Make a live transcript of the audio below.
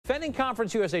Defending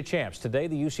Conference USA champs. Today,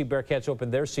 the UC Bearcats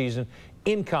opened their season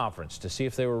in conference to see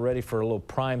if they were ready for a little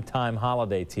prime-time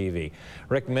holiday TV.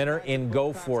 Rick Minner in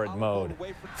go-for-it mode.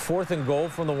 4th and goal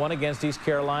from the one against East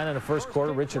Carolina in the first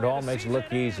quarter. Richard Hall makes it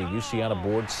look easy. UC on a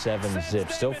board,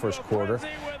 7-zip. Still first quarter.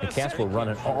 The Cats were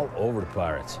running all over the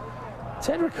Pirates.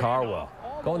 Cedric Harwell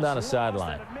going down the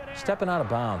sideline. Stepping out of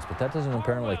bounds, but that doesn't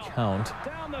apparently count.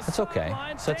 That's okay.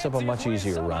 Sets up a much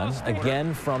easier run.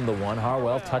 Again from the one.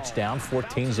 Harwell touchdown,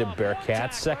 14-zip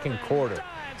Bearcats. Second quarter.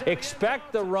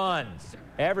 Expect the run.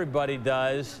 Everybody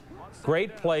does.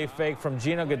 Great play fake from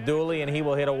Gino Gaduli, and he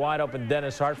will hit a wide-open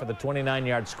Dennis Hart for the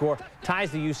 29-yard score. Ties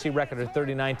the UC record at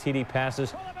 39 TD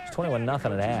passes. It's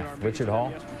 21-0 at half. Richard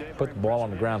Hall put the ball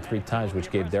on the ground 3 times, which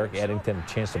gave Derek Eddington a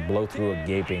chance to blow through a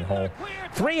gaping hole.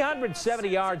 370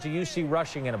 yards of UC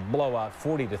rushing in a blowout,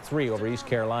 40-3 over East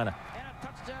Carolina.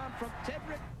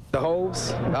 The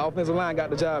holes, the offensive line got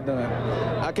the job done.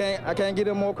 I can't give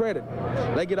them more credit.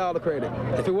 They get all the credit.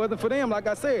 If it wasn't for them, like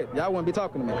I said, y'all wouldn't be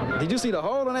talking to me. Did you see the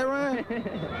hole on that run?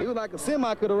 It was like a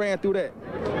semi could have ran through that.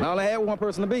 And I only had one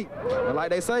person to beat. And like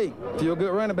they say, if you're a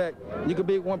good running back, you could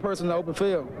beat one person in the open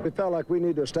field. We felt like we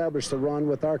need to establish the run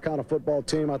with our kind of football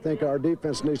team. I think our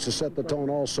defense needs to set the tone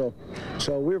also.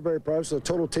 So we're very proud. It's a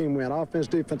total team win. Offense,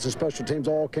 defense, and special teams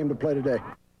all came to play today.